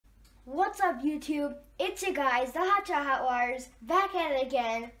What's up, YouTube? It's your guys, the Hotshot Hotwires, back at it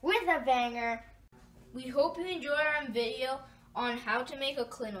again with a banger. We hope you enjoyed our video on how to make a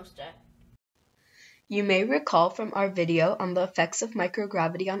clinostat. You may recall from our video on the effects of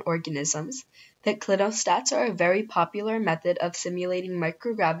microgravity on organisms that clinostats are a very popular method of simulating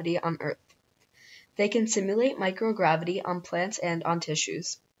microgravity on Earth. They can simulate microgravity on plants and on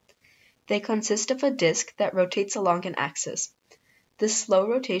tissues. They consist of a disk that rotates along an axis. This slow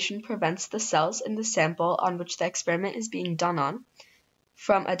rotation prevents the cells in the sample on which the experiment is being done on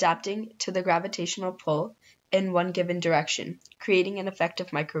from adapting to the gravitational pull in one given direction, creating an effect of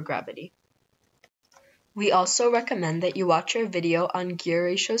microgravity. We also recommend that you watch our video on gear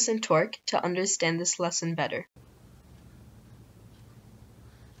ratios and torque to understand this lesson better.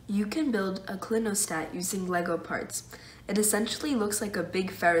 You can build a clinostat using Lego parts. It essentially looks like a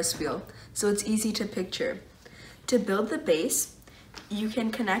big Ferris wheel, so it's easy to picture. To build the base, you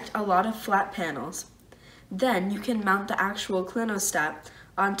can connect a lot of flat panels. Then you can mount the actual clinostat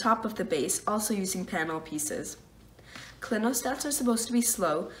on top of the base, also using panel pieces. Clinostats are supposed to be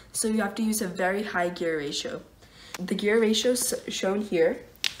slow, so you have to use a very high gear ratio. The gear ratio shown here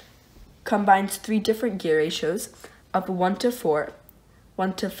combines 3 different gear ratios of 1:4,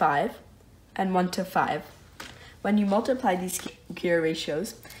 1:5, and 1:5. When you multiply these gear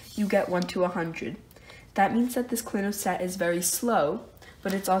ratios, you get 1:100. That means that this clinostat is very slow,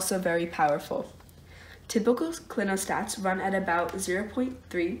 but it's also very powerful. Typical clinostats run at about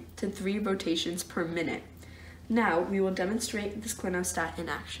 0.3 to 3 rotations per minute. Now, we will demonstrate this clinostat in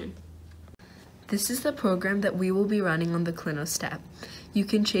action. This is the program that we will be running on the clinostat. You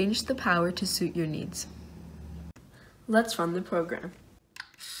can change the power to suit your needs. Let's run the program.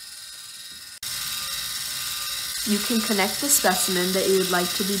 You can connect the specimen that you would like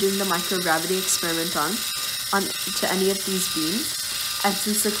to be doing the microgravity experiment on to any of these beams. And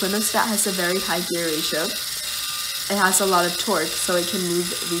since the clinostat has a very high gear ratio, it has a lot of torque, so it can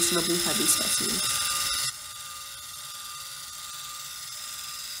move reasonably heavy specimens.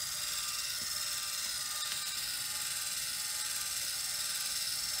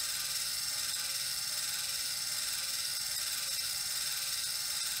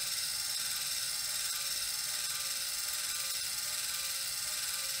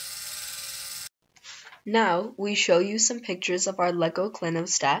 Now, we show you some pictures of our Lego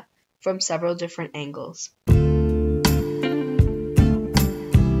clinostat from several different angles.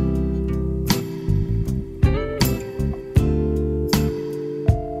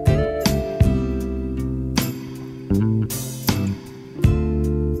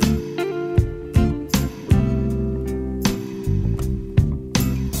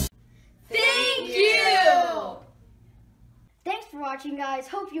 Thanks for watching, guys.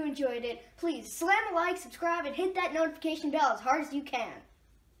 Hope you enjoyed it. Please slam a like, subscribe, and hit that notification bell as hard as you can.